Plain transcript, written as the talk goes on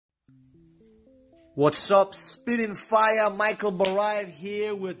What's up, Spitting Fire? Michael Barayev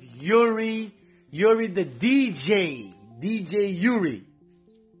here with Yuri the DJ Yuri.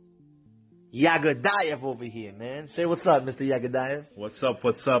 Yagadayev over here, man. Say what's up, Mr. Yagadayev.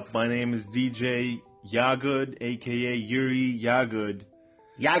 What's up? My name is DJ Yagud, a.k.a. Yuri Yagud.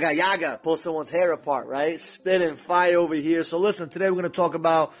 Yaga, pull someone's hair apart, right? Spitting Fire over here. So listen, today we're going to talk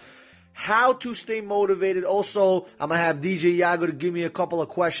about how to stay motivated. Also, I'm going to have DJ Yago to give me a couple of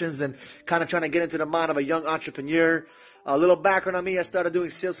questions and kind of trying to get into the mind of a young entrepreneur. A little background on me, I started doing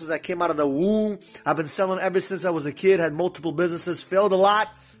sales since I came out of the womb. I've been selling ever since I was a kid, had multiple businesses, failed a lot.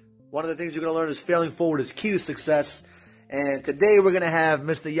 One of the things you're going to learn is failing forward is key to success. And today we're going to have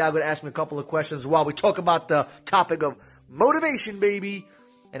Mr. Yago to ask me a couple of questions while we talk about the topic of motivation, baby,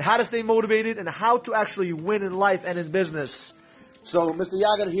 and how to stay motivated and how to actually win in life and in business. So, Mr.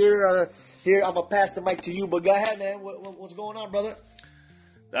 Yaga, here I'm going to pass the mic to you, but go ahead, man. What's going on, brother?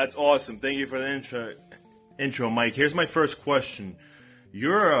 That's awesome. Thank you for the intro, Mike. Here's my first question.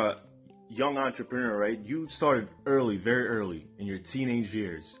 You're a young entrepreneur, right? You started early, very early, in your teenage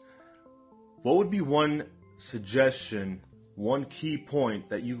years. What would be one suggestion, one key point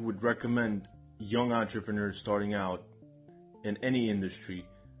that you would recommend young entrepreneurs starting out in any industry?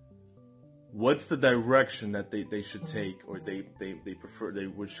 What's the direction that they should take, or they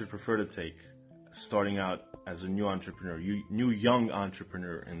should prefer to take, starting out as a new entrepreneur, new young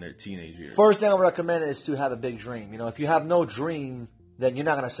entrepreneur in their teenage years? First thing I would recommend is to have a big dream. You know, if you have no dream, then you're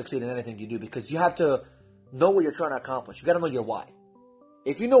not going to succeed in anything you do, because you have to know what you're trying to accomplish. You got to know your why.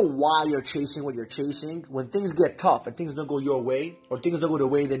 If you know why you're chasing what you're chasing, when things get tough and things don't go your way, or things don't go the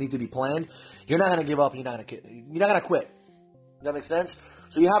way they need to be planned, you're not going to give up. You're not going to quit. Does that make sense?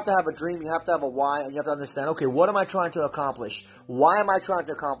 So you have to have a dream, you have to have a why, and you have to understand, okay, what am I trying to accomplish? Why am I trying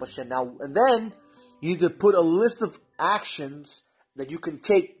to accomplish it? Now, and then you need to put a list of actions that you can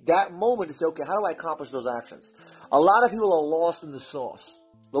take that moment to say, okay, how do I accomplish those actions? A lot of people are lost in the sauce.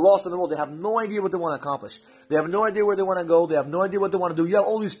 They're lost in the world. They have no idea what they want to accomplish. They have no idea where they want to go. They have no idea what they want to do. You have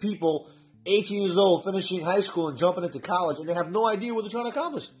all these people, 18 years old, finishing high school and jumping into college, and they have no idea what they're trying to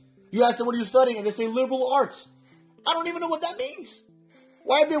accomplish. You ask them, what are you studying? And they say liberal arts. I don't even know what that means.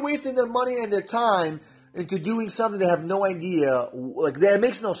 Why are they wasting their money and their time into doing something they have no idea? Like, that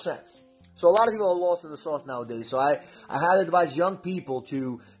makes no sense. So a lot of people are lost in the sauce nowadays. So I highly advise young people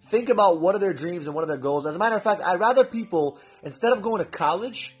to think about what are their dreams and what are their goals. As a matter of fact, I'd rather people, instead of going to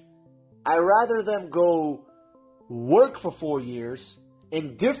college, I'd rather them go work for 4 years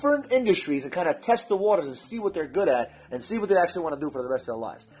in different industries and kind of test the waters and see what they're good at and see what they actually want to do for the rest of their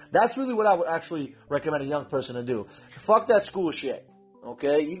lives. That's really what I would actually recommend a young person to do. Fuck that school shit.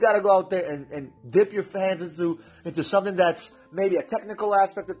 Okay, you got to go out there and dip your hands into something that's maybe a technical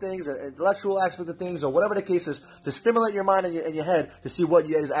aspect of things, an intellectual aspect of things, or whatever the case is, to stimulate your mind and your head to see what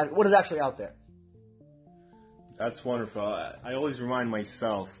is actually out there. That's wonderful. I always remind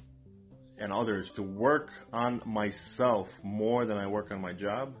myself and others to work on myself more than I work on my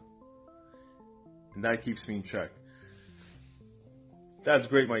job, and that keeps me in check. That's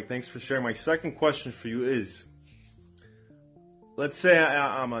great, Mike. Thanks for sharing. My second question for you is, let's say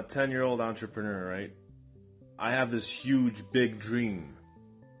I'm a 10-year-old entrepreneur, right? I have this huge, big dream,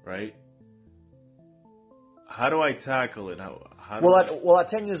 right? How do I tackle it? At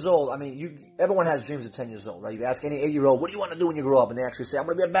 10 years old, I mean, everyone has dreams at 10 years old, right? You ask any 8-year-old, what do you want to do when you grow up? And they actually say, I'm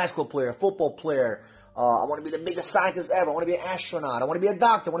going to be a basketball player, a football player. I want to be the biggest scientist ever. I want to be an astronaut. I want to be a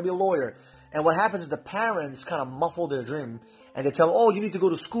doctor. I want to be a lawyer. And what happens is the parents kind of muffle their dream, and they tell them, oh, you need to go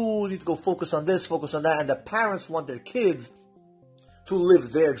to school. You need to go focus on this, focus on that. And the parents want their kids to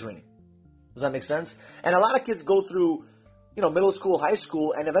live their dream. Does that make sense? And a lot of kids go through, middle school, high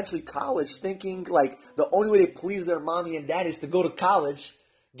school, and eventually college thinking like the only way they please their mommy and daddy is to go to college,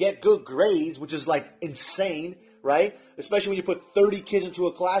 get good grades, which is like insane, right? Especially when you put 30 kids into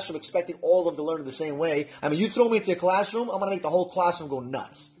a classroom expecting all of them to learn it the same way. I mean, you throw me into a classroom, I'm going to make the whole classroom go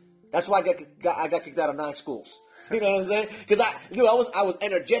nuts. That's why I got kicked out of 9 schools. You know what I'm saying? Because I was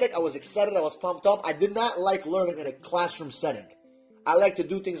energetic, I was excited, I was pumped up. I did not like learning in a classroom setting. I like to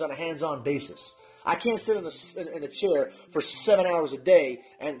do things on a hands-on basis. I can't sit in a chair for 7 hours a day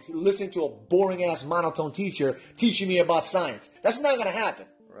and listening to a boring-ass monotone teacher teaching me about science. That's not going to happen.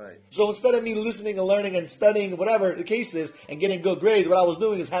 Right. So instead of me listening and learning and studying, whatever the case is, and getting good grades, what I was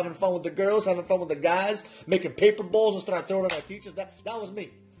doing is having fun with the girls, having fun with the guys, making paper balls and starting throwing at my teachers. That was me.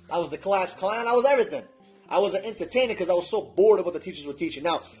 I was the class clown. I was everything. I was an entertainer because I was so bored of what the teachers were teaching.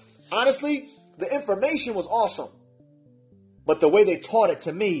 Now, honestly, the information was awesome. But the way they taught it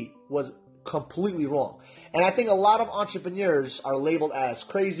to me was completely wrong. And I think a lot of entrepreneurs are labeled as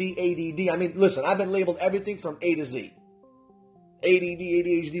crazy, ADD. I mean, listen, I've been labeled everything from A to Z. ADD,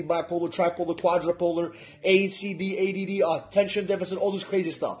 ADHD, bipolar, tripolar, quadripolar, ACD, ADD, attention deficit, all this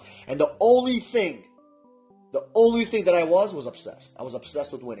crazy stuff. And the only thing that I was obsessed. I was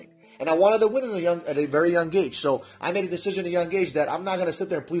obsessed with winning. And I wanted to win at a very young age. So I made a decision at a young age that I'm not going to sit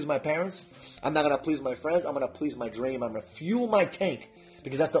there and please my parents. I'm not going to please my friends. I'm going to please my dream. I'm going to fuel my tank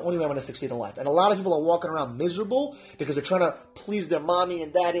because that's the only way I'm going to succeed in life. And a lot of people are walking around miserable because they're trying to please their mommy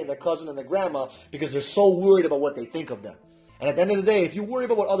and daddy and their cousin and their grandma because they're so worried about what they think of them. And at the end of the day, if you worry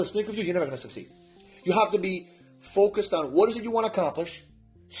about what others think of you, you're never going to succeed. You have to be focused on what is it you want to accomplish.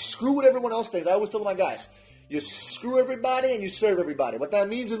 Screw what everyone else thinks. I always tell my guys, you screw everybody and you serve everybody. What that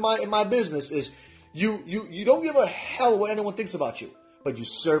means in my business is you don't give a hell what anyone thinks about you, but you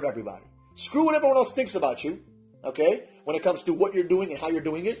serve everybody. Screw what everyone else thinks about you, okay, when it comes to what you're doing and how you're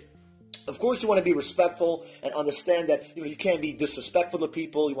doing it. Of course, you want to be respectful and understand that you can't be disrespectful to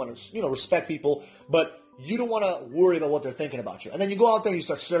people. You want to respect people, but you don't want to worry about what they're thinking about you. And then you go out there and you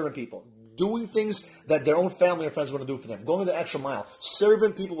start serving people, doing things that their own family or friends want to do for them, going the extra mile,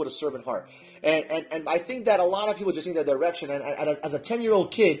 serving people with a servant heart. And I think that a lot of people just need that direction. And as a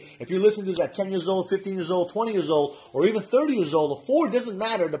 10-year-old kid, if you're listening to this at 10 years old, 15 years old, 20 years old, or even 30 years old, or 4, it doesn't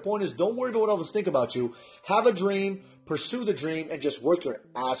matter. The point is, don't worry about what others think about you. Have a dream, pursue the dream, and just work your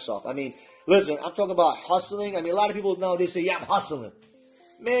ass off. I mean, listen, I'm talking about hustling. I mean, a lot of people nowadays say, yeah, I'm hustling.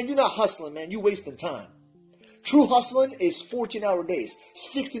 Man, you're not hustling, man. You're wasting time. True hustling is 14-hour days,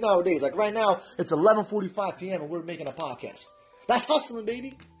 16-hour days. Like right now, it's 11:45 p.m. and we're making a podcast. That's hustling,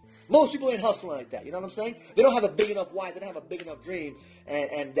 baby. Most people ain't hustling like that. You know what I'm saying? They don't have a big enough why. They don't have a big enough dream.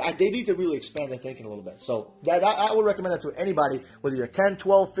 And they need to really expand their thinking a little bit. So I would recommend that to anybody, whether you're 10,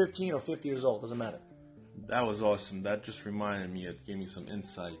 12, 15, or 50 years old. Doesn't matter. That was awesome. That just reminded me. It gave me some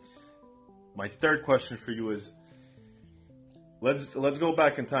insight. My third question for you is, let's go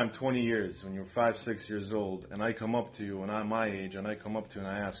back in time 20 years when you're 5, 6 years old, and I come up to you, and I'm my age, and I come up to you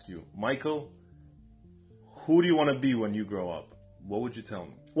and I ask you, Michael, who do you want to be when you grow up? What would you tell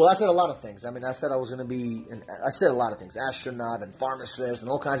me? Well, I said a lot of things. I mean, I said I was going to be, I said a lot of things, astronaut and pharmacist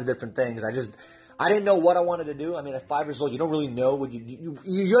and all kinds of different things. I didn't know what I wanted to do. I mean, at 5 years old, you don't really know what you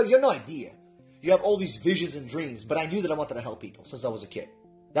have no idea. You have all these visions and dreams, but I knew that I wanted to help people since I was a kid.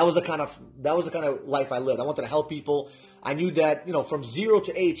 That was the kind of life I lived. I wanted to help people. I knew that, from 0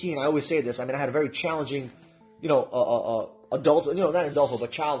 to 18, I always say this. I mean, I had a very challenging, adult, not adulthood,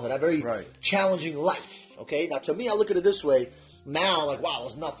 but childhood. I had a very challenging life. Okay. Now, to me, I look at it this way. Now, like, wow, it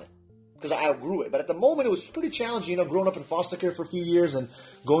was nothing because I outgrew it. But at the moment, it was pretty challenging, growing up in foster care for a few years and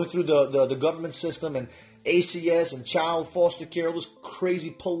going through the government system and ACS and child foster care, all this crazy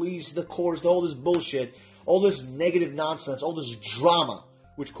police, the courts, all this bullshit, all this negative nonsense, all this drama,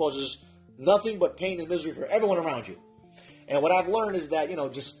 which causes nothing but pain and misery for everyone around you. And what I've learned is that,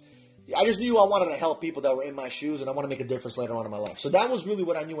 I just knew I wanted to help people that were in my shoes, and I want to make a difference later on in my life. So that was really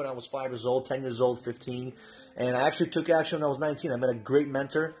what I knew when I was 5 years old, 10 years old, 15. And I actually took action when I was 19. I met a great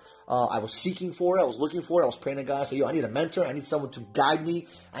mentor. I was seeking for it. I was looking for it. I was praying to God. I said, I need a mentor. I need someone to guide me.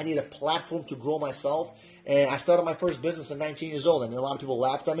 I need a platform to grow myself. And I started my first business at 19 years old. And a lot of people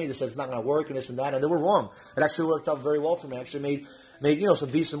laughed at me. They said, it's not going to work and this and that. And they were wrong. It actually worked out very well for me. I actually made some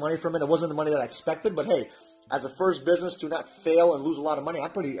decent money from it. It wasn't the money that I expected, but hey, as a first business to not fail and lose a lot of money,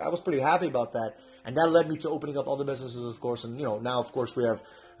 I was pretty happy about that. And that led me to opening up other businesses, of course. And, now, of course, we have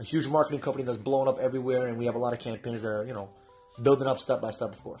a huge marketing company that's blown up everywhere, and we have a lot of campaigns that are, building up step by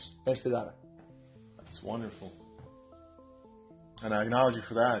step, of course. Thanks to God. That's wonderful. And I acknowledge you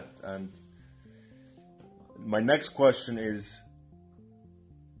for that. And my next question is,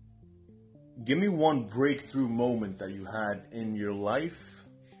 give me one breakthrough moment that you had in your life,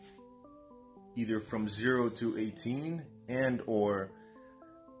 either from 0 to 18 and or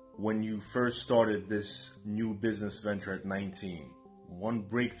when you first started this new business venture at 19. One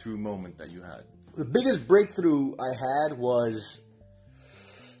breakthrough moment that you had. The biggest breakthrough I had was,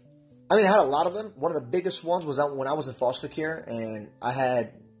 I had a lot of them. One of the biggest ones was when I was in foster care, and I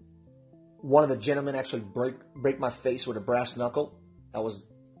had one of the gentlemen actually break my face with a brass knuckle. I was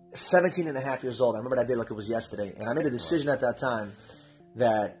 17 and a half years old. I remember that day like it was yesterday. And I made a decision at that time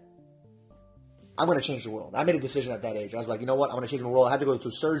that I'm going to change the world. I made a decision at that age. I was like, you know what? I'm going to change the world. I had to go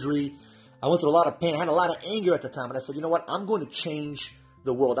through surgery. I went through a lot of pain. I had a lot of anger at the time. And I said, you know what? I'm going to change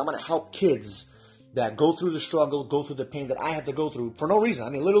the world. I'm going to help kids that go through the struggle, go through the pain that I had to go through for no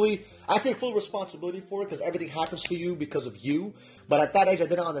reason. Literally, I take full responsibility for it because everything happens to you because of you. But at that age, I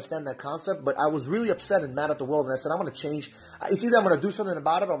didn't understand that concept. But I was really upset and mad at the world. And I said, I'm going to change. It's either I'm going to do something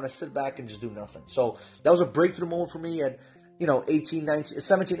about it or I'm going to sit back and just do nothing. So that was a breakthrough moment for me at 17,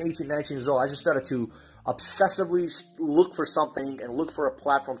 18, 19 years old. I just started to obsessively look for something and look for a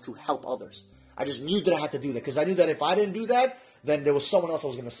platform to help others. I just knew that I had to do that because I knew that if I didn't do that, then there was someone else that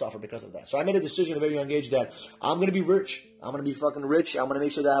was going to suffer because of that. So I made a decision at a very young age that I'm going to be rich. I'm going to be fucking rich. I'm going to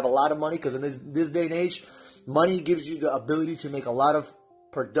make sure that I have a lot of money, because in this day and age, money gives you the ability to make a lot of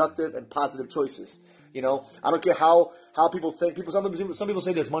productive and positive choices. You know, I don't care how people think. Some people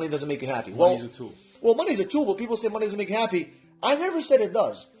say this: money doesn't make you happy. Money's a tool. Well, money's a tool, but people say money doesn't make you happy. I never said it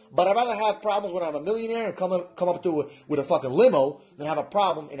does. But I'd rather have problems when I'm a millionaire and come up with a fucking limo than have a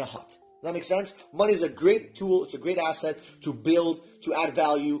problem in a hut. Does that make sense? Money is a great tool. It's a great asset to build, to add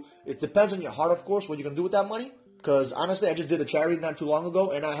value. It depends on your heart, of course, what you're going to do with that money. Because honestly, I just did a charity not too long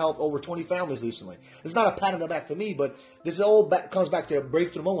ago, and I helped over 20 families recently. It's not a pat on the back to me, but this all comes back to a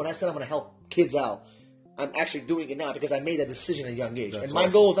breakthrough moment. When I said I'm going to help kids out, I'm actually doing it now because I made that decision at a young age. And my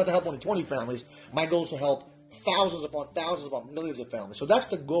goal is not to help only 20 families. My goal is to help thousands upon millions of families. So that's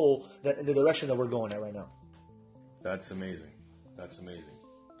the goal, that in the direction that we're going at right now. That's amazing. That's amazing.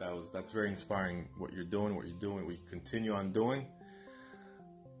 That's very inspiring. What you continue on doing.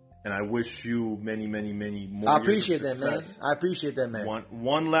 And I wish you many, many, many more. I appreciate that, man. I appreciate that, man.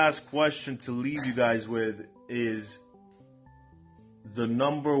 One last question to leave you guys with is the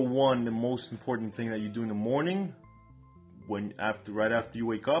number one, the most important thing that you do in the morning, right after you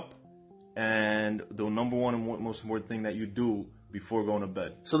wake up, and the number one and most important thing that you do before going to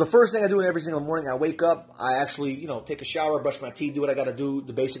bed. So the first thing I do every single morning, I wake up, I actually, take a shower, brush my teeth, do what I got to do,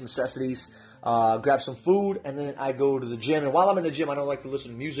 the basic necessities, grab some food, and then I go to the gym. And while I'm in the gym, I don't like to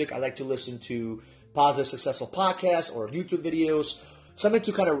listen to music. I like to listen to positive, successful podcasts or YouTube videos, something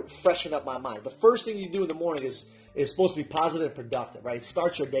to kind of freshen up my mind. The first thing you do in the morning is supposed to be positive and productive, right? It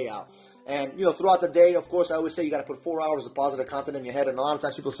starts your day out. And, throughout the day, of course, I always say you got to put 4 hours of positive content in your head. And a lot of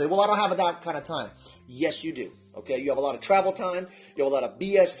times people say, well, I don't have that kind of time. Yes, you do. Okay, you have a lot of travel time. You have a lot of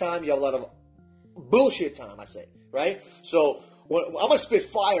BS time. You have a lot of bullshit time, I say, right? So I'm going to spit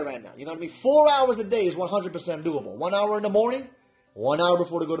fire right now. You know what I mean? 4 hours a day is 100% doable. 1 hour in the morning, 1 hour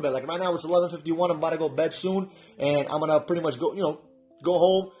before to go to bed. Like right now, it's 11:51. I'm about to go to bed soon. And I'm going to pretty much go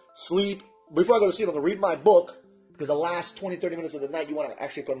home, sleep. Before I go to sleep, I'm going to read my book. Because the last 20, 30 minutes of the night, you want to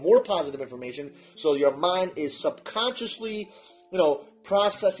actually put more positive information. So your mind is subconsciously,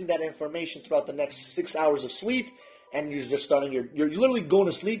 processing that information throughout the next 6 hours of sleep. And you're just starting, you're literally going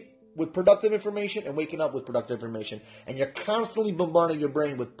to sleep with productive information and waking up with productive information. And you're constantly bombarding your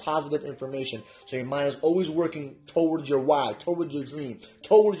brain with positive information. So your mind is always working towards your why, towards your dream,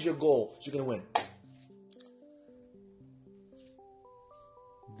 towards your goal. So you're going to win.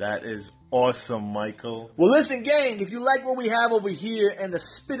 That is awesome, Michael. Well, listen, gang, if you like what we have over here in the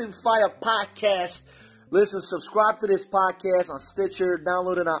Spit and Fire podcast, listen, subscribe to this podcast on Stitcher,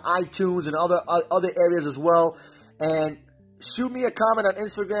 download it on iTunes and other areas as well. And shoot me a comment on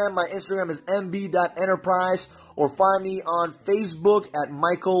Instagram. My Instagram is mb.enterprise, or find me on Facebook at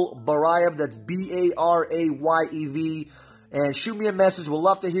Michael Barayev. That's Barayev. And shoot me a message. We'd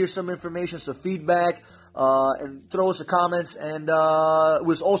love to hear some information, some feedback. And throw us a comments. And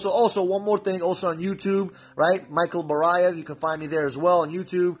was also one more thing, also on YouTube, right? Michael Barayev. You can find me there as well on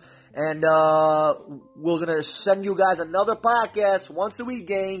YouTube. And we're gonna send you guys another podcast once a week,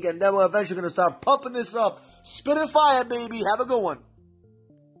 gang. And then we're eventually gonna start pumping this up. Spit and fire, baby. Have a good one.